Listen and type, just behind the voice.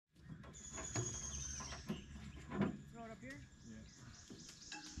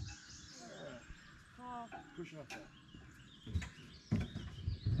Push it up there.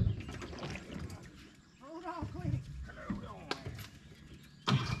 Hold on, quick.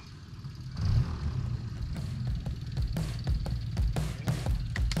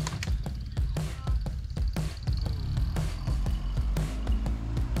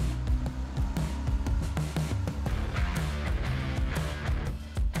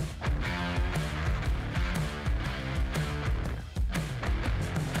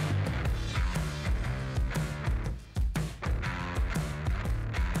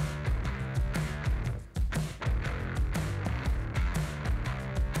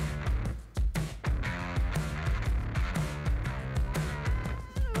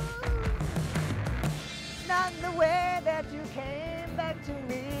 Not in the way that you came back to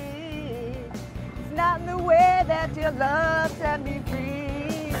me. It's not in the way that your love set me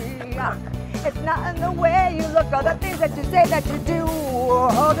free. It's not in the way you look or the things that you say that you do.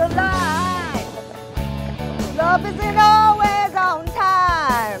 Hold the line. Love isn't always on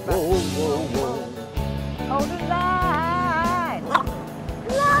time. Whoa, whoa, whoa. Hold the line.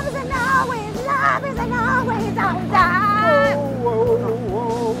 Love isn't always on time. Whoa, whoa,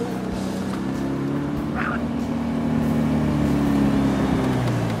 whoa.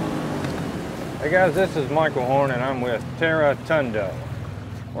 Hey guys, this is Michael Horn and I'm with Tara Tundo.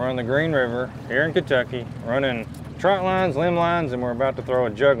 We're on the Green River here in Kentucky, running trot lines, limb lines, and we're about to throw a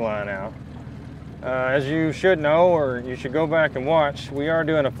jug line out. As you should know, or you should go back and watch, we are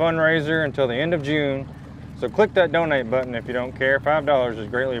doing a fundraiser until the end of June. So click that donate button if you don't care. $5 is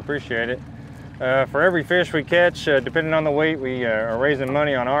greatly appreciated. For every fish we catch, depending on the weight, we are raising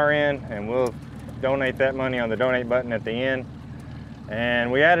money on our end, and we'll donate that money on the donate button at the end.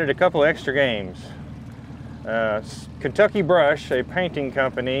 And we added a couple extra games. Kentucky Brush, a painting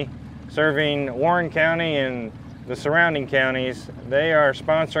company serving Warren County and the surrounding counties, they are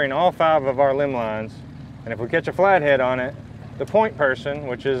sponsoring all 5 of our limb lines. And if we catch a flathead on it, the point person,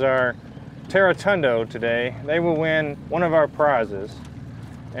 which is our Tara Tundo today, they will win one of our prizes.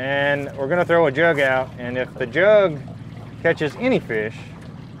 And we're gonna throw a jug out, and if the jug catches any fish,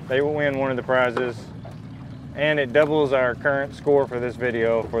 they will win one of the prizes. And it doubles our current score for this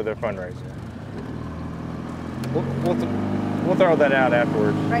video for the fundraiser. We'll throw that out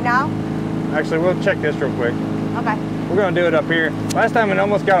afterwards. Right now? Actually, we'll check this real quick. Okay. We're gonna do it up here. Last time it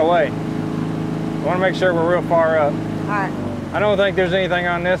almost got away. I wanna make sure we're real far up. All right. I don't think there's anything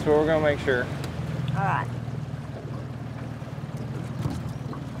on this, but we're gonna make sure. All right.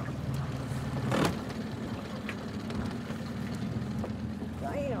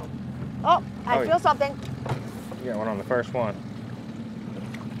 Oh, I feel something. You got one on the first one.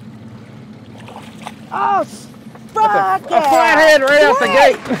 Oh, fuck A flathead right out the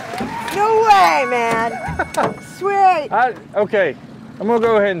gate. No way, man. Sweet. Okay, I'm gonna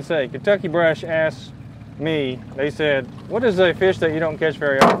go ahead and say, Kentucky Brush asked me, they said, what is a fish that you don't catch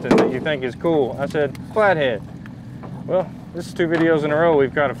very often that you think is cool? I said, flathead. Well, this is 2 videos in a row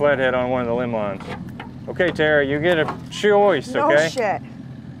we've caught a flathead on one of the limb lines. Okay, Tara, you get a choice, okay? No shit.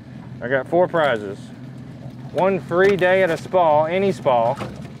 I got 4 prizes. 1 free day at a spa, any spa.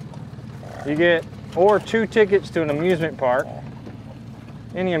 You get, or 2 tickets to an amusement park.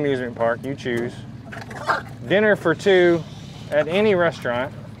 Any amusement park, you choose. Dinner for 2 at any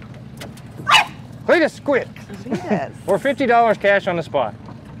restaurant. Cletus, quit. Or $50 cash on the spot.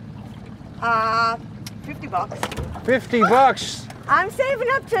 50 bucks. 50 bucks. I'm saving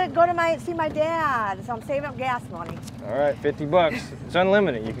up to go to see my dad, so I'm saving up gas money. All right, 50 bucks. It's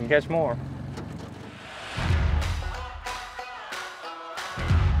unlimited. You can catch more.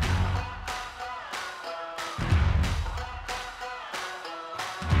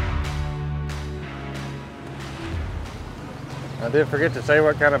 I did forget to say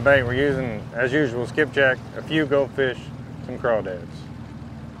what kind of bait we're using. As usual, skipjack, a few goldfish, some crawdads.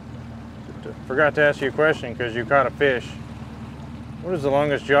 Forgot to ask you a question because you caught a fish. What is the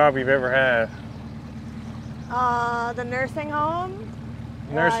longest job you've ever had? The nursing home.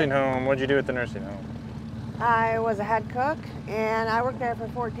 Nursing home. What'd you do at the nursing home? I was a head cook, and I worked there for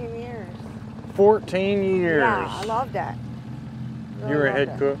 14 years. 14 years. Yeah, I loved it. You were a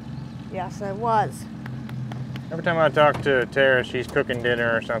head cook? Yes, I was. Every time I talk to Tara, she's cooking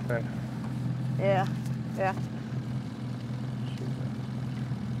dinner or something. Yeah, yeah.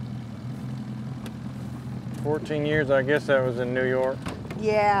 14 years, I guess that was in New York.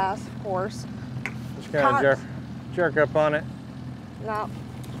 Yes, of course. Just kind of jerk up on it. No.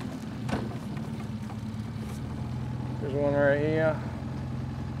 There's one right here.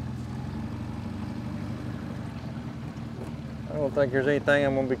 I don't think there's anything.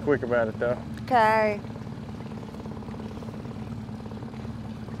 I'm going to be quick about it, though. Okay.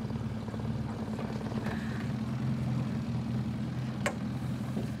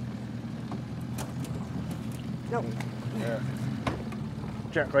 Nope. Yeah.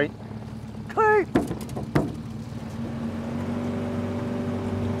 Jack, wait. Hey!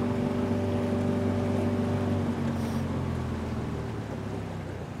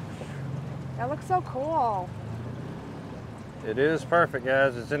 That looks so cool. It is perfect,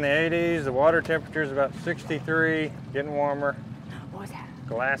 guys. It's in the 80s. The water temperature is about 63, getting warmer. What was that?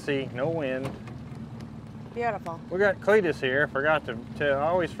 Glassy, no wind. Beautiful. We got Cletus here. Forgot to tell. I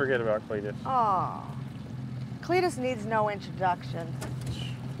always forget about Cletus. Oh. Cletus needs no introduction.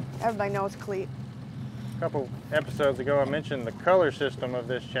 Everybody knows Cleet. A couple episodes ago, I mentioned the color system of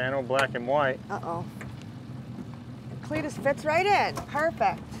this channel, black and white. Uh-oh. Cletus fits right in.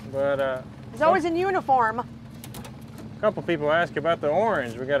 Perfect. But he's always in uniform. a couple people ask about the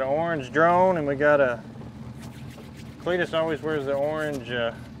orange. We got an orange drone, and we got a. Cletus always wears the orange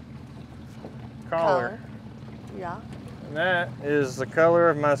collar. Yeah. And that is the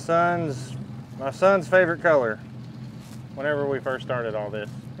color of my son's favorite color. Whenever we first started all this,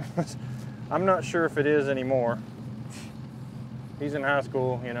 I'm not sure if it is anymore. He's in high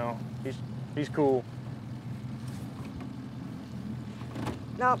school, you know. He's cool.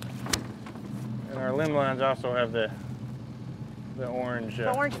 Nope. And our limb lines also have the orange.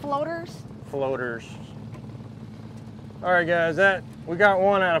 The orange floaters. Floaters. All right, guys. We got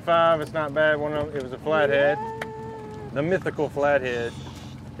 1 out of 5. It's not bad. It was a flathead. Yeah. The mythical flathead.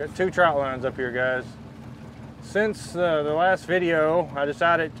 Got 2 trout lines up here, guys. Since the last video, I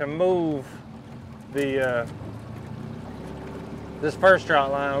decided to move this first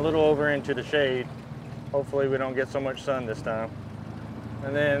trout line a little over into the shade. Hopefully we don't get so much sun this time.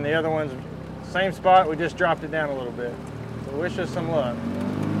 And then the other one's same spot, we just dropped it down a little bit. So wish us some luck.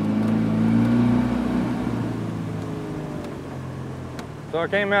 So I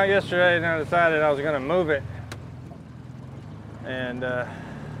came out yesterday and I decided I was gonna move it. And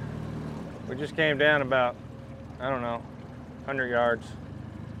we just came down about, I don't know, 100 yards.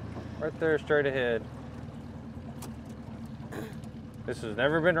 Right there, straight ahead. This has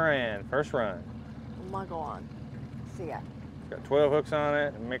never been ran, first run. I'm gonna go on. See ya. Got 12 hooks on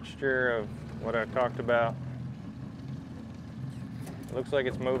it, a mixture of what I talked about. It looks like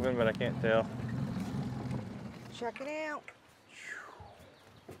it's moving, but I can't tell. Check it out.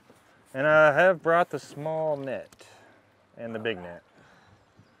 And I have brought the small net and the big net.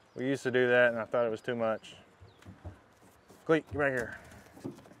 We used to do that and I thought it was too much. Cleet, get back here.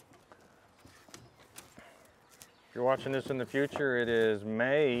 If you're watching this in the future, it is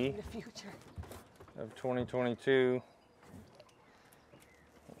May The future. of 2022.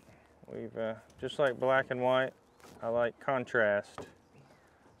 We've, just like black and white, I like contrast.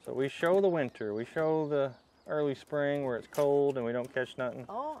 So we show the winter, we show the early spring where it's cold and we don't catch nothing.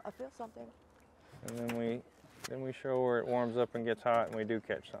 Oh, I feel something. And then we show where it warms up and gets hot and we do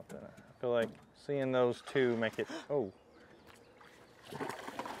catch something. I feel like seeing those two make it, oh.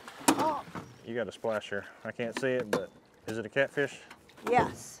 Oh. You got a splasher. I can't see it, but is it a catfish?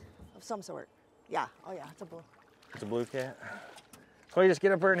 Yes, of some sort. Yeah. Oh yeah, it's a blue. It's a blue cat. Cletus,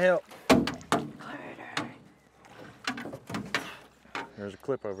 get up here and help. There's a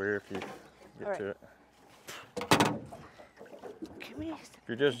clip over here if you get to it. If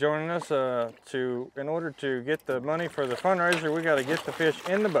you're just joining us, in order to get the money for the fundraiser, we got to get the fish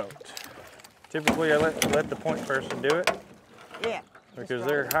in the boat. Typically, I let the point person do it. Yeah. Because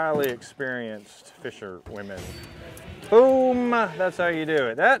they're highly experienced fisher women. Boom! That's how you do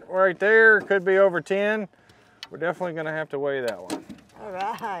it. That right there could be over 10. We're definitely going to have to weigh that one. All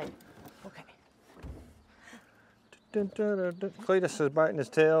right. Okay. Cletus is biting his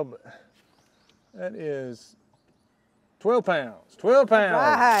tail, but that is 12 pounds. 12 pounds. All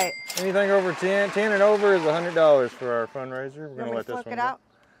right. Anything over 10 and over is $100 for our fundraiser. We're going to let this one flip it go. out?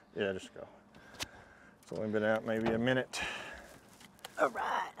 Yeah, just go. It's only been out maybe a minute. All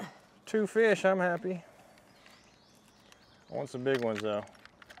right. 2 fish, I'm happy. I want some big ones though.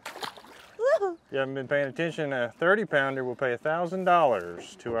 Woohoo. If you haven't been paying attention, a 30-pounder will pay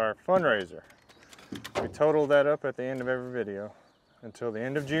 $1,000 to our fundraiser. We total that up at the end of every video until the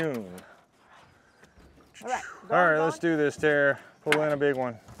end of June. All right. All right, let's do this, Tara. Pull in a big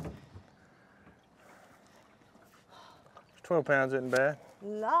one. 12 pounds isn't bad.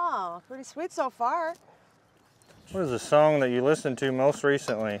 No, pretty sweet so far. What is the song that you listened to most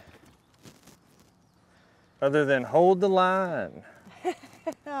recently? Other than Hold the Line.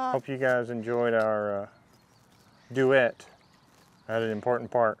 Hope you guys enjoyed our duet. I had an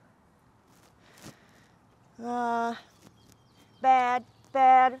important part. Bad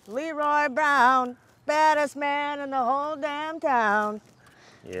Leroy Brown, baddest man in the whole damn town.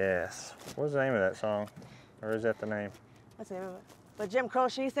 Yes. What's the name of that song? Or is that the name? What's the name of it? But Jim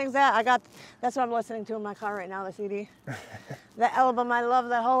Croce sings that. That's what I'm listening to in my car right now, the CD. The album, I love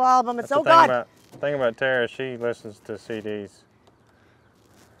that whole album. It's so good. The thing about Tara, she listens to CDs.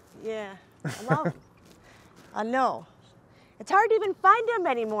 Yeah, well, I know. It's hard to even find them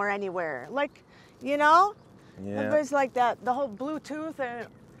anymore anywhere. Like, you know? Yeah. Everybody's like that, the whole Bluetooth and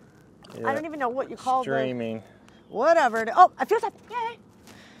I don't even know what you call it. Streaming. Whatever. Oh, I feel something. Yay.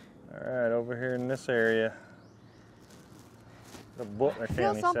 All right, over here in this area. The Butler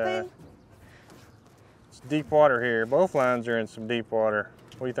County side. It's deep water here. Both lines are in some deep water.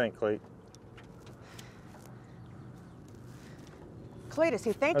 What do you think, Cleet? Cleet, is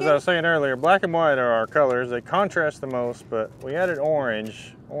he thinking? As I was saying earlier, black and white are our colors. They contrast the most, but we added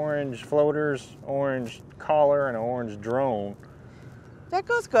orange. Orange floaters, orange collar, and an orange drone. That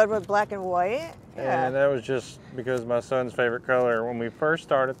goes good with black and white. Yeah. And that was just because my son's favorite color when we first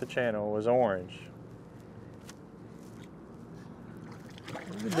started the channel was orange.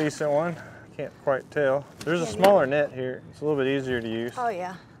 A decent one. Can't quite tell. There's a smaller net here. It's a little bit easier to use. Oh,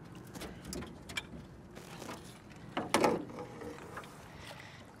 yeah.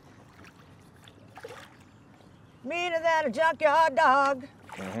 Me to that a junkyard dog.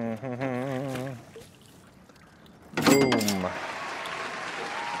 Boom.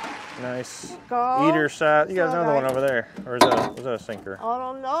 Nice. Go. Eater size. You got another one over there. Or was that a sinker? I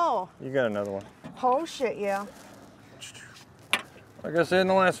don't know. You got another one. Oh, shit, yeah. Like I said in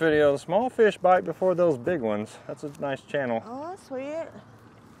the last video, the small fish bite before those big ones. That's a nice channel. Oh, that's sweet.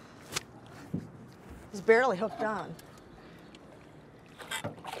 He's barely hooked on.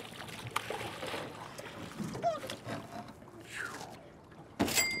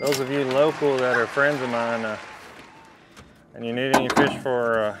 Those of you local that are friends of mine and you need any fish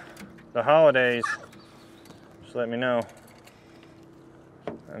for the holidays, just let me know.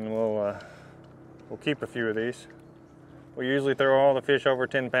 And we'll keep a few of these. We usually throw all the fish over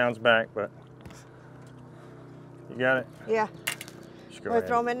 10 pounds back, but you got it? Yeah. Just go Want ahead. to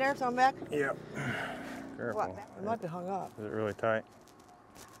throw them in there, throw them back? Yep. Careful. What? It might be hung up. Is it really tight?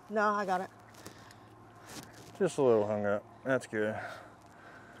 No, I got it. Just a little hung up. That's good.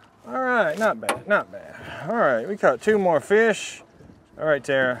 All right, not bad, not bad. All right, we caught 2 more fish. All right,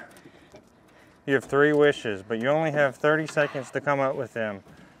 Tara. You have 3 wishes, but you only have 30 seconds to come up with them.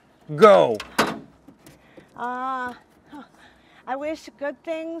 Go! I wish good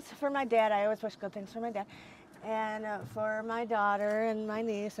things for my dad. I always wish good things for my dad. And for my daughter and my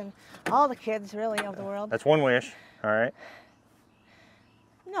niece and all the kids, really, of the world. That's 1 wish. All right.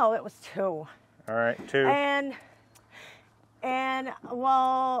 No, it was 2. All right, 2. And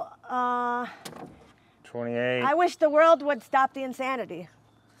well, 28. I wish the world would stop the insanity.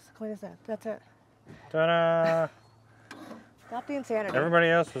 As clean as that. That's it. Ta-da! Stop the insanity. Everybody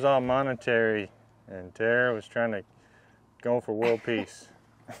else was all monetary, and Tara was trying to go for world peace.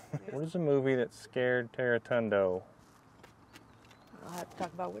 What is the movie that scared Tara Tundo? I'll have to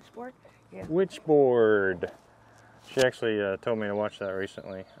talk about Witchboard. Yeah. Witchboard. She actually told me to watch that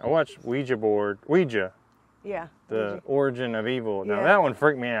recently. I watched Ouija. Yeah. The Origin of Evil. Now Yeah. that one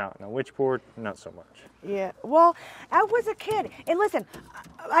freaked me out. Now Witchboard, not so much. Yeah. Well, I was a kid, and listen,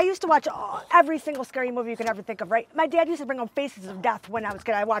 I used to watch every single scary movie you can ever think of. Right? My dad used to bring home Faces of Death when I was a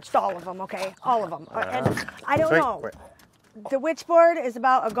kid. I watched all of them. Okay, all of them. And I don't know. Wait. The Witchboard is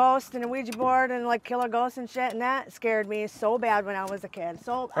about a ghost and a Ouija board and like killer ghosts and shit, and that scared me so bad when I was a kid.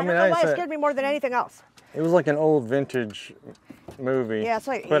 So I don't know why it scared me more than anything else. It was like an old vintage movie. Yeah, it's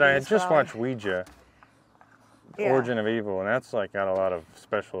like but I had 80s just probably. watched Ouija. Yeah. Origin of Evil, and that's like got a lot of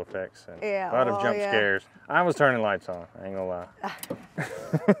special effects and Yeah, a lot of well, jump yeah. scares. I was turning lights on, I ain't gonna lie.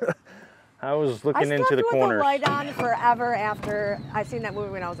 I was looking into the I corners. slept with the light on forever after I seen that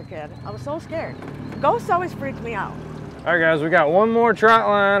movie when I was a kid. I was so scared. Ghosts always freaked me out. All right, guys, we got 1 more trot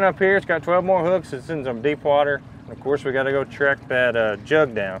line up here. It's got 12 more hooks. It's in some deep water. And of course, we got to go track that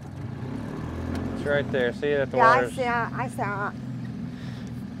jug down. It's right there. See it at the water's I saw it.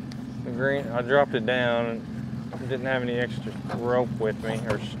 the green. I dropped it down. Didn't have any extra rope with me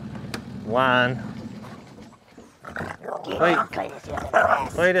or line.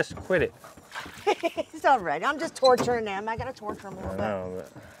 Cletus, quit it. It's all right. I'm just torturing them. I got to torture them a little I bit. know,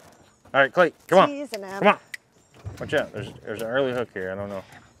 but... All right, Clay, come on. Teasing them. Come on. Watch out. There's an early hook here. I don't know.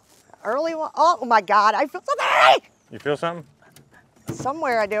 Early one. Oh my God! I feel something. You feel something?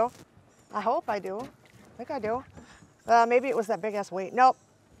 Somewhere I do. I hope I do. I think I do. Maybe it was that big ass weight. Nope.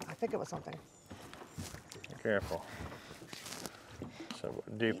 I think it was something. Be careful. So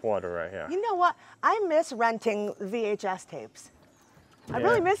deep water right here. You know what? I miss renting VHS tapes. I Yeah.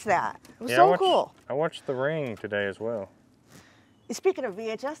 really miss that. It was Yeah, so cool. I watched The Ring today as well. Speaking of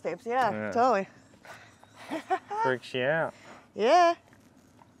VHS tapes, yeah, Yeah. totally. Freaks you out. Yeah.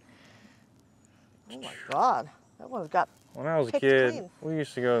 Oh my God, that one's got. When I was a picked kid, clean. we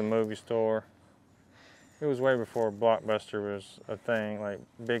used to go to the movie store. It was way before Blockbuster was a thing, like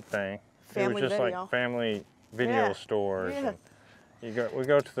big thing. Family it was just video. like family video Yeah. stores. Yeah. And we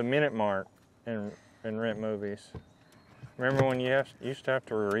go to the Minute Mart and rent movies. Remember when you used to have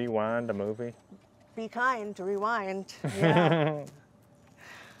to rewind a movie? Be kind to rewind. Yeah.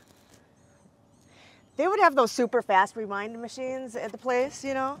 They would have those super fast rewind machines at the place,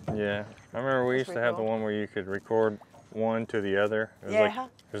 you know? Yeah. I remember we That's used to pretty have the cool. one where you could record one to the other. It was Yeah.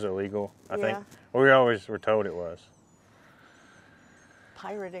 it was illegal, I Yeah. think. Well, we always were told it was.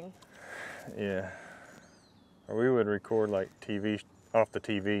 Pirating. Yeah. Or we would record like TV off the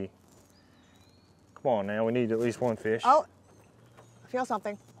TV. Come on now, we need at least one fish. Oh, I feel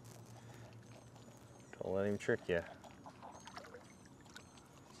something. Don't let him trick you.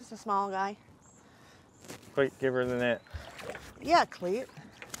 Just a small guy. Quick, give her the net. Yeah, Cleet.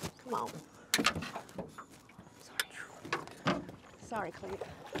 Come on. Sorry, Cleet.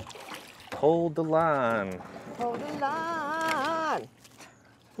 Hold the line. Hold the line.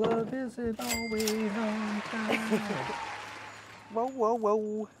 Love isn't always on time. Whoa, whoa,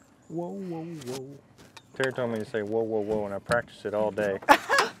 whoa. Whoa, whoa, whoa. Tara told me to say whoa, whoa, whoa, and I practiced it all day.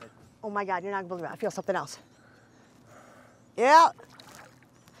 Oh my God, you're not gonna believe it. I feel something else. Yeah.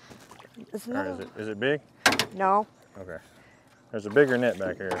 It's Or not. is it big? No. Okay. There's a bigger net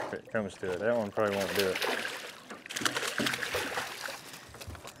back here if it comes to it. That one probably won't do it.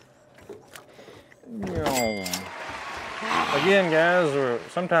 Again, guys,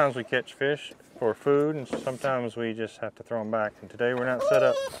 sometimes we catch fish for food, and sometimes we just have to throw them back. And today we're not set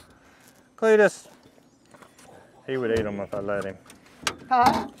up. Cletus, he would eat them if I let him.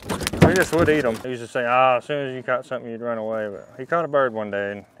 Huh? Cletus would eat them. He used to say, as soon as you caught something, you'd run away. But he caught a bird one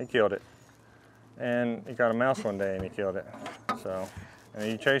day and he killed it. And he caught a mouse one day and he killed it. So, and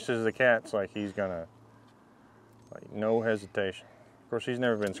he chases the cats like he's gonna, like no hesitation. Of course, he's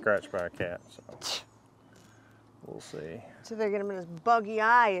never been scratched by a cat, so we'll see. So they get him in his buggy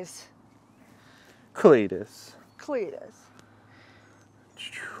eyes. Cletus. Cletus.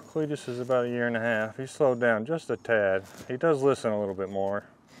 Cletus is about 1.5 years. He's slowed down just a tad. He does listen a little bit more.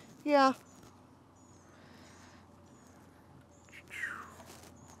 Yeah.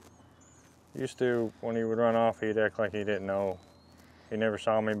 Used to, when he would run off, he'd act like he didn't know. He never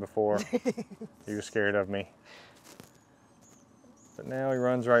saw me before. He was scared of me. But now he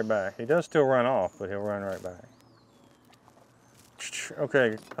runs right back. He does still run off, but he'll run right back.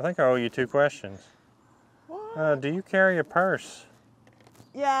 Okay, I think I owe you 2 questions. What? Do you carry a purse?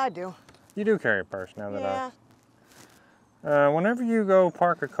 Yeah, I do. You do carry a purse now that Yeah. whenever you go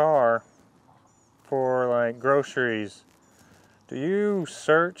park a car for like groceries, do you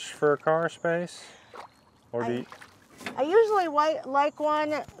search for a car space? Or do you... I usually like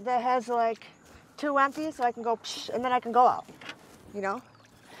one that has like 2 empty so I can go psh, and then I can go out, you know?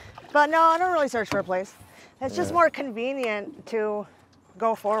 But no, I don't really search for a place. It's just more convenient to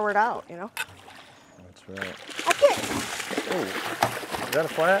go forward out, you know? That's right. I can't. Ooh. Is that a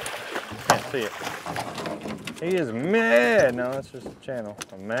flat? Can't see it. He is mad. No, that's just a channel.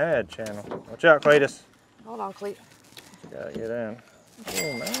 A mad channel. Watch out, Cletus. Hold on, Cleet. Gotta get in.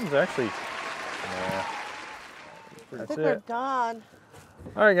 Oh, that one's actually... Yeah. I That's think we're it. done.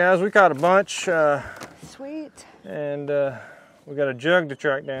 All right, guys, we caught a bunch. Sweet. And we got a jug to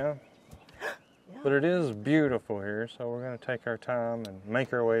track down. But it is beautiful here, so we're going to take our time and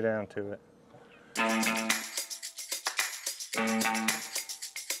make our way down to it.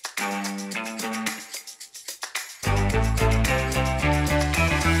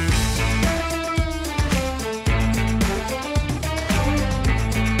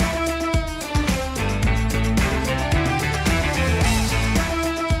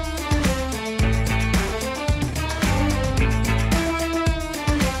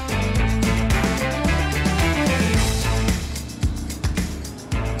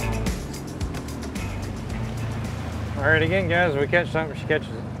 All right, again, guys, we catch something,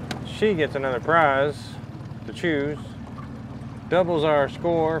 she gets another prize to choose. Doubles our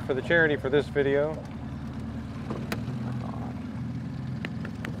score for the charity for this video.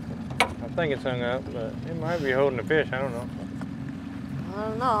 I think it's hung up, but it might be holding a fish, I don't know. I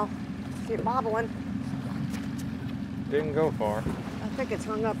don't know. Keep bobbling. Didn't go far. I think it's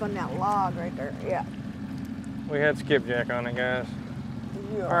hung up on that log right there. Yeah. We had skipjack on it, guys.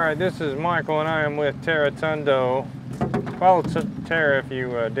 Yeah. All right, this is Michael, and I am with Tara Tundo. Follow Tara if you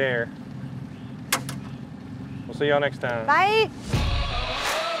dare. We'll see y'all next time. Bye.